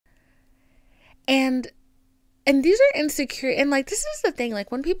And these are insecure. And like, this is the thing,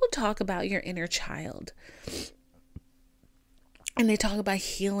 like when people talk about your inner child and they talk about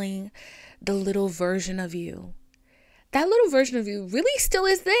healing the little version of you, that little version of you really still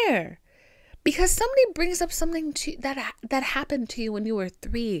is there. Because somebody brings up something that happened to you when you were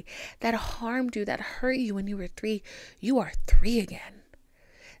 3, that harmed you, that hurt you when you were 3. You are 3 again.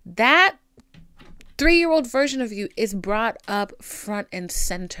 That 3-year-old version of you is brought up front and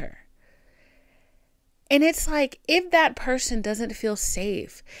center. And it's like, if that person doesn't feel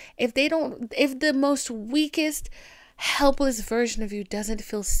safe, if the most weakest, helpless version of you doesn't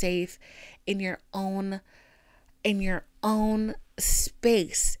feel safe in your own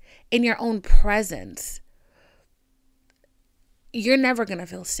space, in your own presence, you're never going to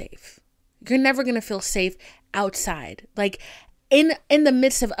feel safe. You're never going to feel safe outside. Like in the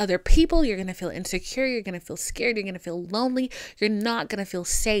midst of other people, you're going to feel insecure. You're going to feel scared. You're going to feel lonely. You're not going to feel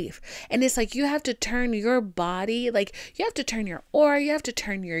safe. And it's like, you have to turn your body, like you have to turn your aura, you have to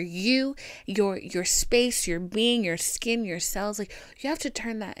turn your space, your being, your skin, your cells. Like you have to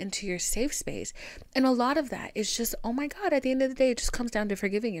turn that into your safe space. And a lot of that is just, oh my God, at the end of the day, it just comes down to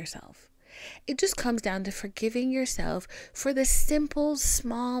forgiving yourself. It just comes down to forgiving yourself for the simple,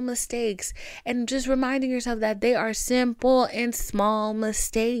 small mistakes and just reminding yourself that they are simple and small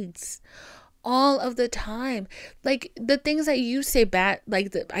mistakes all of the time. Like the things that you say bad,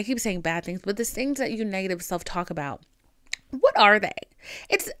 I keep saying bad things, but the things that you negative self-talk about, what are they?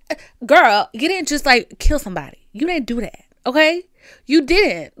 It's, girl, you didn't just like kill somebody. You didn't do that. Okay? You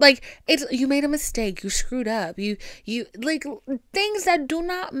didn't. Like, you made a mistake. You screwed up. You like things that do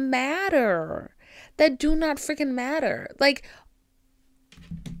not matter. That do not freaking matter. Like,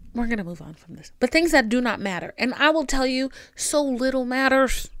 we're going to move on from this. But things that do not matter. And I will tell you, so little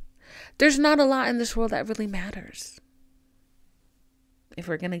matters. There's not a lot in this world that really matters. If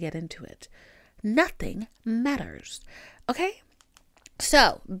we're going to get into it. Nothing matters. Okay?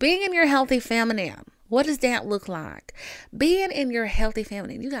 So, being in your healthy feminine. What does that look like? Being in your healthy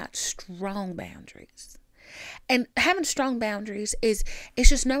feminine, you got strong boundaries. And having strong boundaries it's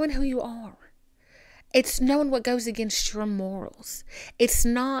just knowing who you are. It's knowing what goes against your morals. It's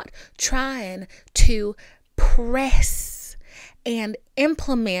not trying to press and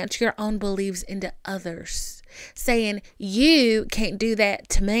implement your own beliefs into others. Saying, you can't do that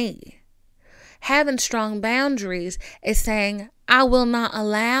to me. Having strong boundaries is saying, I will not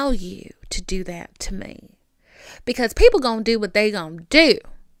allow you to do that to me. Because people gonna do what they gonna do.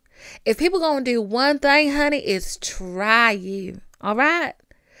 If people gonna do one thing, honey, it's try you. All right?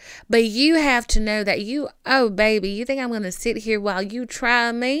 But you have to know that oh baby, you think I'm gonna sit here while you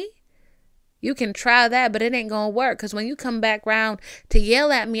try me? You can try that, but it ain't gonna work. Because when you come back round to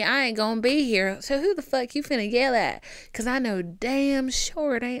yell at me, I ain't gonna be here. So who the fuck you finna yell at? Because I know damn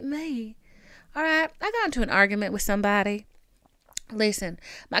sure it ain't me. All right? I got into an argument with somebody. Listen,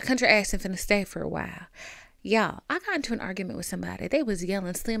 my country accent finna stay for a while. Y'all, I got into an argument with somebody. They was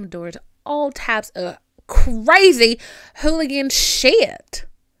yelling, slamming doors, all types of crazy hooligan shit.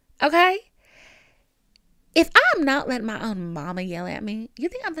 Okay? If I'm not letting my own mama yell at me, you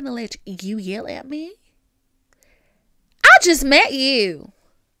think I'm gonna let you yell at me? I just met you.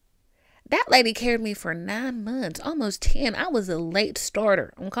 That lady carried me for 9 months, almost 10. I was a late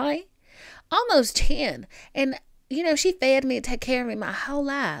starter, okay? Almost 10. And she fed me and took care of me my whole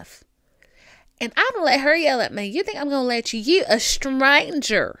life. And I'm going to let her yell at me. You think I'm going to let you, a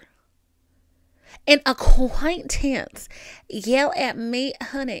stranger, an acquaintance, yell at me?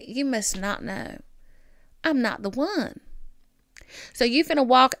 Honey, you must not know. I'm not the one. So you finna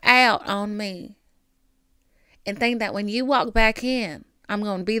walk out on me and think that when you walk back in, I'm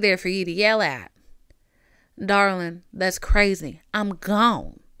going to be there for you to yell at. Darling, that's crazy. I'm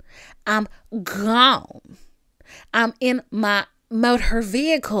gone. I'm gone. I'm in my motor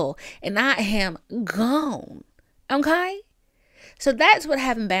vehicle and I am gone. Okay? So that's what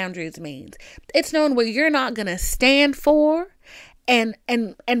having boundaries means. It's knowing what you're not going to stand for and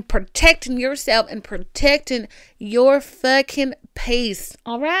protecting yourself and protecting your fucking peace.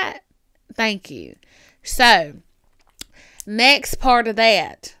 All right? Thank you. So, next part of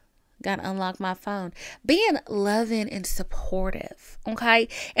that. Gotta unlock my phone. Being loving and supportive, okay?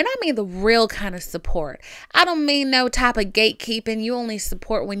 And I mean the real kind of support. I don't mean no type of gatekeeping. You only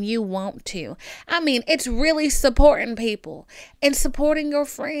support when you want to. I mean, it's really supporting people and supporting your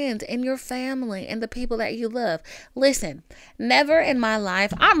friends and your family and the people that you love. Listen, never in my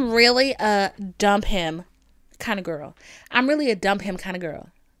life, I'm really a dump him kind of girl. I'm really a dump him kind of girl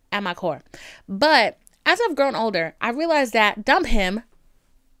at my core. But as I've grown older, I realized that dump him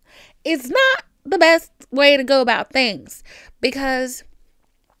is not the best way to go about things, because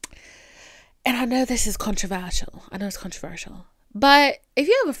And I know this is controversial. I know it's controversial. But if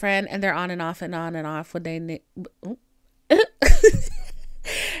you have a friend and they're on and off and on and off with if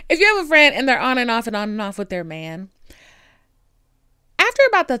you have a friend and they're on and off and on and off with their man, after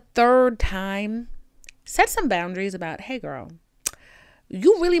about the third time, set some boundaries about, hey girl,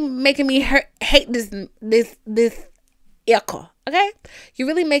 you really making me hate this ickle, okay? You're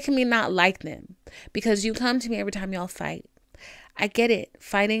really making me not like them because you come to me every time y'all fight. I get it.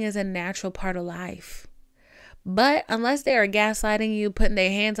 Fighting is a natural part of life. But unless they are gaslighting you, putting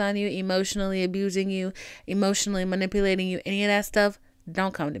their hands on you, emotionally abusing you, emotionally manipulating you, any of that stuff,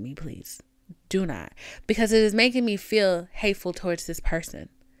 don't come to me, please. Do not. Because it is making me feel hateful towards this person.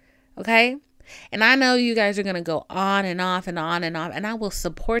 Okay? And I know you guys are going to go on and off and on and off. And I will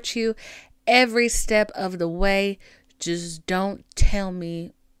support you every step of the way. Just don't tell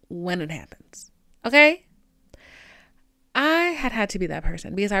me when it happens. Okay? I had to be that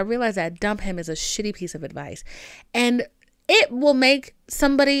person because I realized that dump him is a shitty piece of advice. And it will make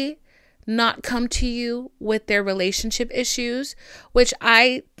somebody not come to you with their relationship issues, which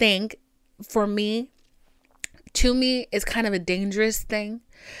I think for me, to me, is kind of a dangerous thing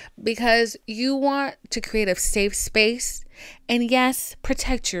because you want to create a safe space. And yes,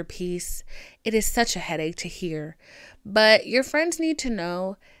 protect your peace. It is such a headache to hear. But your friends need to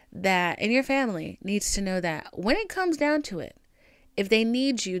know that, and your family needs to know that when it comes down to it, if they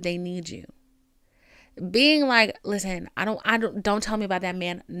need you, they need you. Being like, listen, don't tell me about that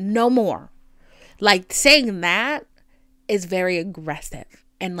man no more. Like, saying that is very aggressive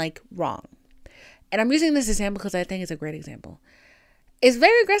and like wrong. And I'm using this example because I think it's a great example. It's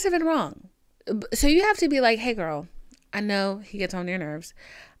very aggressive and wrong. So you have to be like, hey girl, I know he gets on your nerves.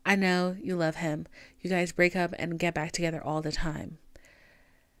 I know you love him. You guys break up and get back together all the time.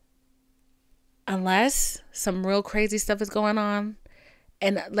 Unless some real crazy stuff is going on.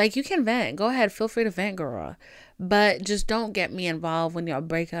 And like, you can vent. Go ahead. Feel free to vent, girl. But just don't get me involved when y'all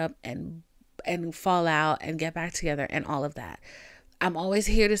break up and fall out and get back together and all of that. I'm always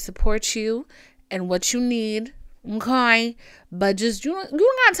here to support you and what you need. Okay? But just, you don't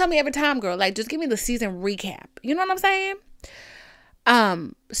gotta tell me every time, girl. Like, just give me the season recap. You know what I'm saying?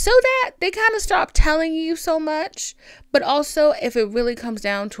 So that they kind of stop telling you so much, but also if it really comes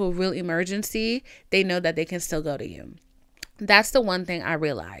down to a real emergency, they know that they can still go to you. That's the one thing I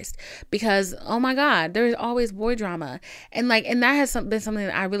realized because, oh my God, there's always boy drama. And that has been something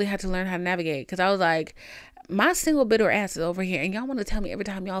that I really had to learn how to navigate because I was like, my single bitter ass is over here and y'all want to tell me every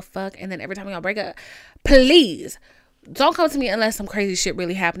time y'all fuck and then every time y'all break up, please don't come to me unless some crazy shit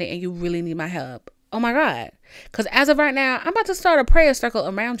really happening and you really need my help. Oh my God. Because as of right now, I'm about to start a prayer circle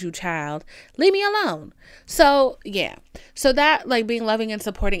around you, child. Leave me alone. So, yeah. So that, like, being loving and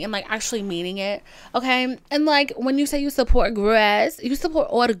supporting and, like, actually meaning it, okay? And, like, when you say you support girls, you support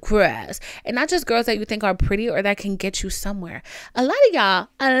all the girls. And not just girls that you think are pretty or that can get you somewhere. A lot of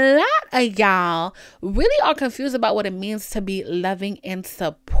y'all really are confused about what it means to be loving and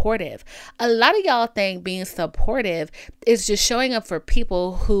supportive. A lot of y'all think being supportive is just showing up for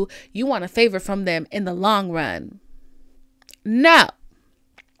people who you want a favor from them in the long run. No.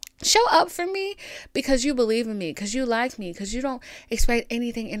 Show up for me because you believe in me, because you like me, because you don't expect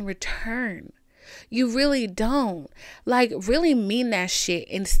anything in return. You really don't. Like, really mean that shit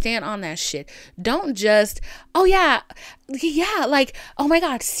and stand on that shit. Don't just, oh yeah, like, oh my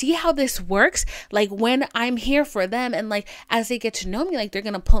God, see how this works? Like, when I'm here for them and like, as they get to know me, like, they're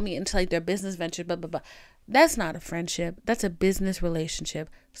going to pull me into like their business venture, blah, blah, blah. That's not a friendship. That's a business relationship.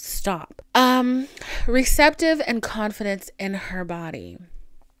 Stop. Receptive and confidence in her body.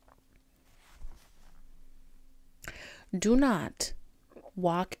 Do not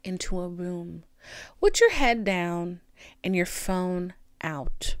walk into a room with your head down and your phone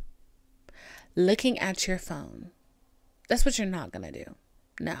out, looking at your phone. That's what you're not going to do.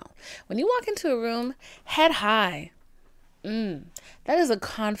 No. When you walk into a room, head high. That is a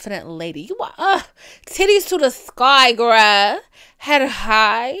confident lady. You titties to the sky, girl. Head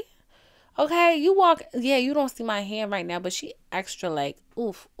high. Okay, you walk. Yeah, you don't see my hand right now, but she extra like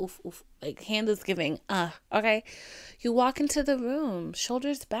oof. Like hand is giving. Okay. You walk into the room,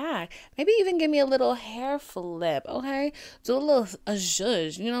 shoulders back. Maybe even give me a little hair flip. Okay, do a little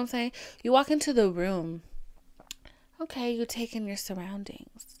zhuzh. You know what I'm saying? You walk into the room. Okay, you take in your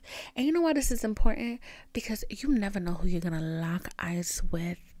surroundings. And you know why this is important? Because you never know who you're going to lock eyes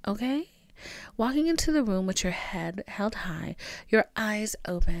with, okay? Walking into the room with your head held high, your eyes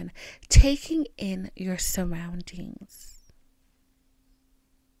open, taking in your surroundings.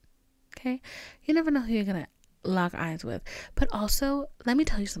 Okay? You never know who you're going to lock eyes with. But also, let me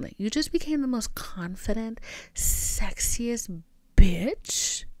tell you something. You just became the most confident, sexiest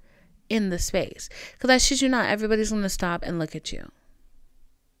bitch in the space. Because I shit you not, everybody's going to stop and look at you.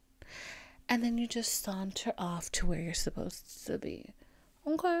 And then you just saunter off to where you're supposed to be.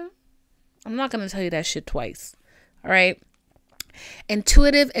 Okay. I'm not going to tell you that shit twice. All right.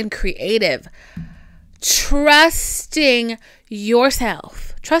 Intuitive and creative. Trusting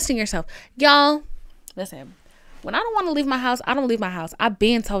yourself. Trusting yourself. Y'all, listen. When I don't want to leave my house, I don't leave my house. I've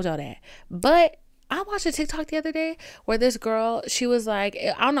been told y'all that. But I watched a TikTok the other day where this girl, she was like,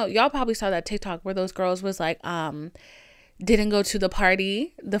 I don't know, y'all probably saw that TikTok where those girls was like, didn't go to the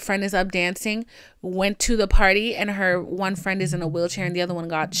party. The friend is up dancing, went to the party, and her one friend is in a wheelchair and the other one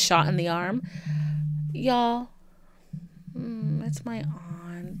got shot in the arm. Y'all, it's my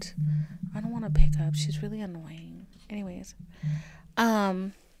aunt. I don't want to pick up. She's really annoying. Anyways,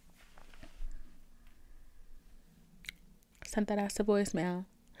 sent that ass a voicemail.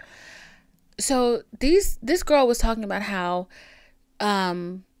 So this girl was talking about how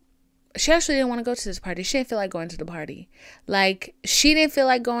she actually didn't want to go to this party. She didn't feel like going to the party. Like, she didn't feel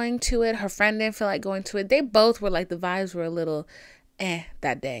like going to it. Her friend didn't feel like going to it. They both were like, the vibes were a little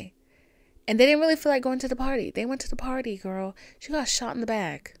that day. And they didn't really feel like going to the party. They went to the party, girl. She got shot in the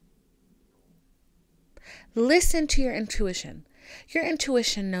back. Listen to your intuition. Your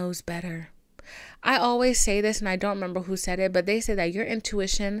intuition knows better. I always say this, and I don't remember who said it, but they say that your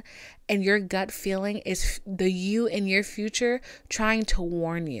intuition and your gut feeling is the you in your future trying to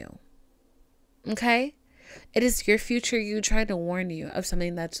warn you. Okay? It is your future you trying to warn you of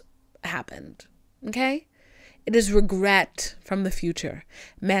something that's happened. Okay? It is regret from the future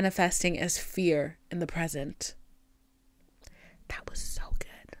manifesting as fear in the present. That was so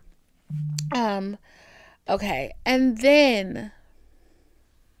good. Okay. And then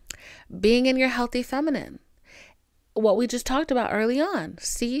being in your healthy feminine. What we just talked about early on.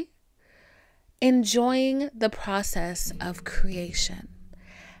 See? Enjoying the process of creation.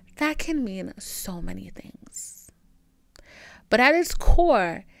 That can mean so many things. But at its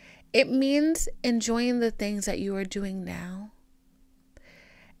core, it means enjoying the things that you are doing now.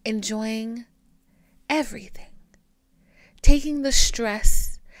 Enjoying everything. Taking the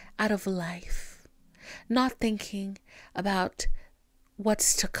stress out of life. Not thinking about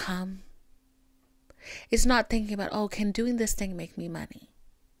what's to come. It's not thinking about, oh, can doing this thing make me money?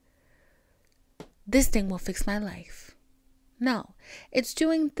 This thing will fix my life. No, it's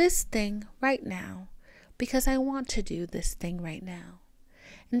doing this thing right now because I want to do this thing right now.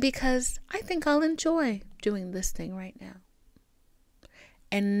 And because I think I'll enjoy doing this thing right now.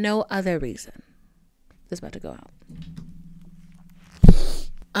 And no other reason. This is about to go out.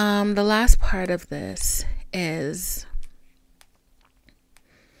 The last part of this is,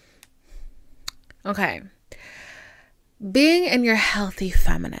 okay, being in your healthy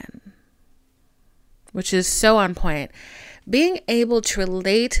feminine, which is so on point. Being able to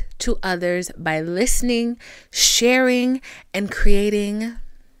relate to others by listening, sharing, and creating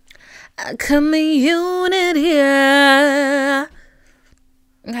a community.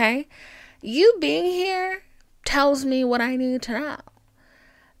 Okay? You being here tells me what I need to know.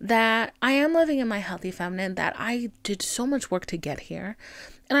 That I am living in my healthy feminine, that I did so much work to get here.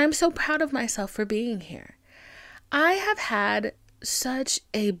 And I'm so proud of myself for being here. I have had such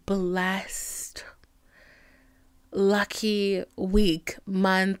a blessed, lucky week,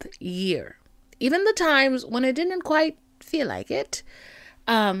 month, year. Even the times when it didn't quite feel like it.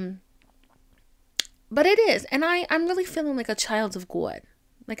 But it is. And I'm really feeling like a child of God.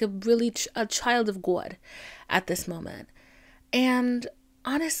 Like a child of God at this moment. And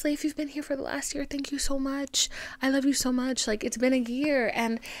honestly, if you've been here for the last year, thank you so much. I love you so much. Like, it's been a year,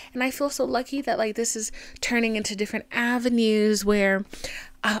 and I feel so lucky that like this is turning into different avenues where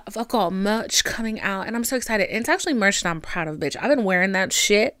I've got merch coming out, and I'm so excited. And it's actually merch that I'm proud of, bitch. I've been wearing that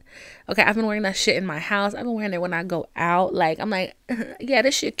shit. Okay, I've been wearing that shit in my house. I've been wearing it when I go out. Like, I'm like, yeah,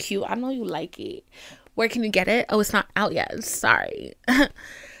 this shit cute. I know you like it. Where can you get it? Oh, it's not out yet. Sorry.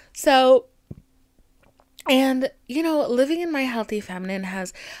 So, and, you know, living in my healthy feminine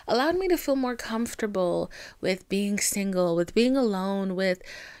has allowed me to feel more comfortable with being single, with being alone, with,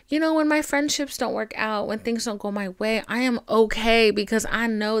 you know, when my friendships don't work out, when things don't go my way, I am okay because I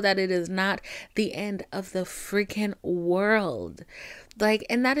know that it is not the end of the freaking world. Like,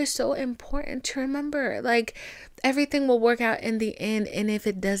 and that is so important to remember. Like, everything will work out in the end, and if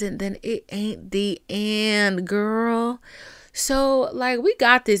it doesn't, then it ain't the end, girl. So, like, we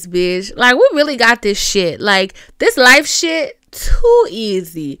got this, bitch. Like, we really got this shit. Like, this life shit, too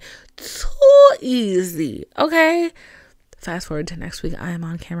easy. Too easy. Okay? Fast forward to next week, I am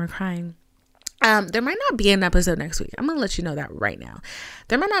on camera crying. There might not be an episode next week. I'm gonna let you know that right now.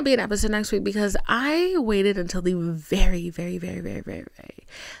 There might not be an episode next week because I waited until the very, very, very, very, very, very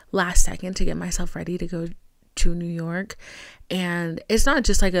last second to get myself ready to go to New York. And it's not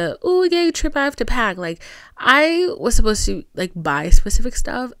just like a yay trip I have to pack. Like, I was supposed to like buy specific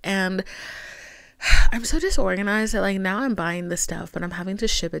stuff, and I'm so disorganized that like now I'm buying the stuff, but I'm having to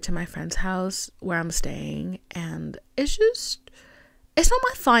ship it to my friend's house where I'm staying, and it's not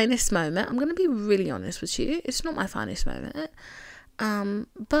my finest moment. I'm gonna be really honest with you. It's not my finest moment.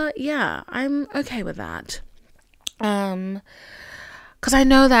 But yeah, I'm okay with that. Because I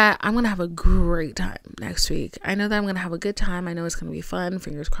know that I'm gonna have a great time next week. I know that I'm gonna have a good time. I know it's gonna be fun.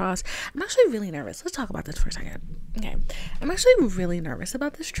 Fingers crossed. I'm actually really nervous. Let's talk about this for a second. Okay. I'm actually really nervous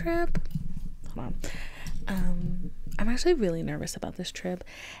about this trip. Hold on. I'm actually really nervous about this trip,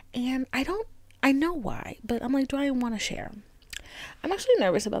 and I know why, but I'm like, do I want to share? I'm actually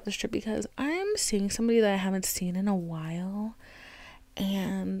nervous about this trip because I'm seeing somebody that I haven't seen in a while,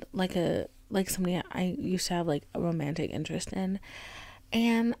 and like somebody I used to have like a romantic interest in,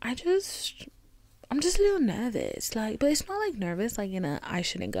 and I'm just a little nervous, like, but it's not like nervous like in a I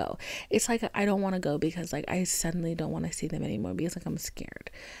shouldn't go. It's like I don't want to go because like I suddenly don't want to see them anymore because like I'm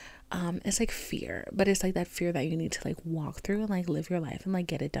scared. It's like fear, but it's like that fear that you need to like walk through and like live your life and like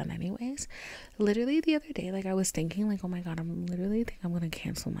get it done anyways. Literally the other day, like I was thinking like, oh my god, I'm gonna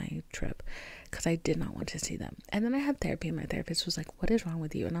cancel my trip because I did not want to see them. And then I had therapy, and my therapist was like, what is wrong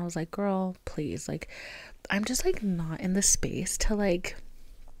with you? And I was like, girl, please, like I'm just like not in the space to like,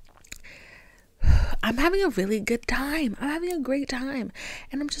 I'm having a really good time. I'm having a great time.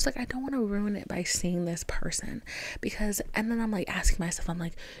 And I'm just like, I don't want to ruin it by seeing this person. And then I'm like asking myself, I'm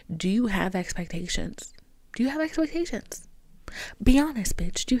like, do you have expectations? Do you have expectations? Be honest,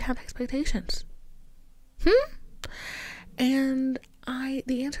 bitch. Do you have expectations? And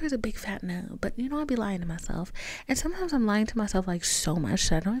the answer is a big fat no. But you know, I'd be lying to myself. And sometimes I'm lying to myself like so much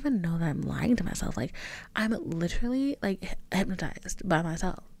that I don't even know that I'm lying to myself. Like I'm literally like hypnotized by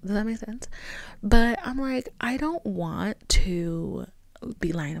myself. Does that make sense? But I'm like, I don't want to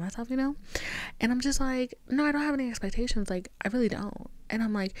be lying to myself, you know? And I'm just like, no, I don't have any expectations. Like, I really don't. And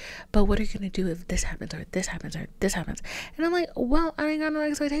I'm like, but what are you gonna do if this happens or this happens or this happens? And I'm like, well, I ain't got no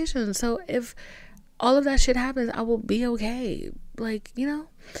expectations. So if all of that shit happens, I will be okay. Like, you know?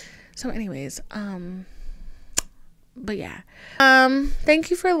 So anyways, but yeah. Thank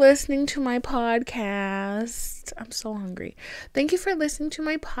you for listening to my podcast. I'm so hungry. Thank you for listening to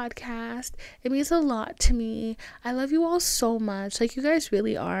my podcast. It means a lot to me. I love you all so much. Like, you guys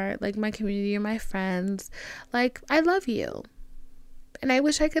really are like my community and my friends. Like, I love you. And I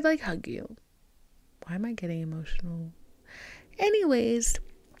wish I could like hug you. Why am I getting emotional? Anyways,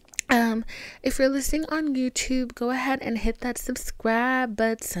 if you're listening on YouTube, go ahead and hit that subscribe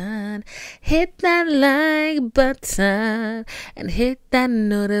button, hit that like button, and hit that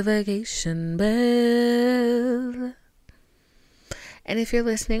notification bell. And if you're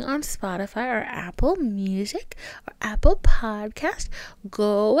listening on Spotify or Apple Music or Apple Podcast,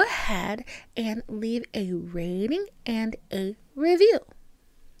 go ahead and leave a rating and a review.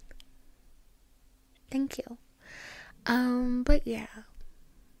 Thank you. But yeah.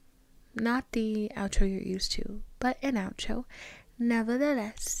 Not the outro you're used to, but an outro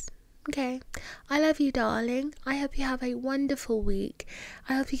nevertheless. Okay, I love you, darling. I hope you have a wonderful week.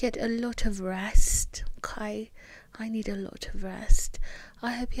 I hope you get a lot of rest. Okay, I need a lot of rest.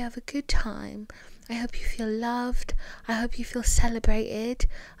 I hope you have a good time. I hope you feel loved. I hope you feel celebrated.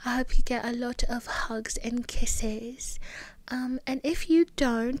 I hope you get a lot of hugs and kisses. And if you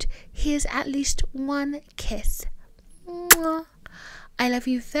don't, here's at least one kiss. Mwah. I love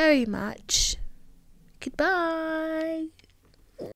you very much. Goodbye.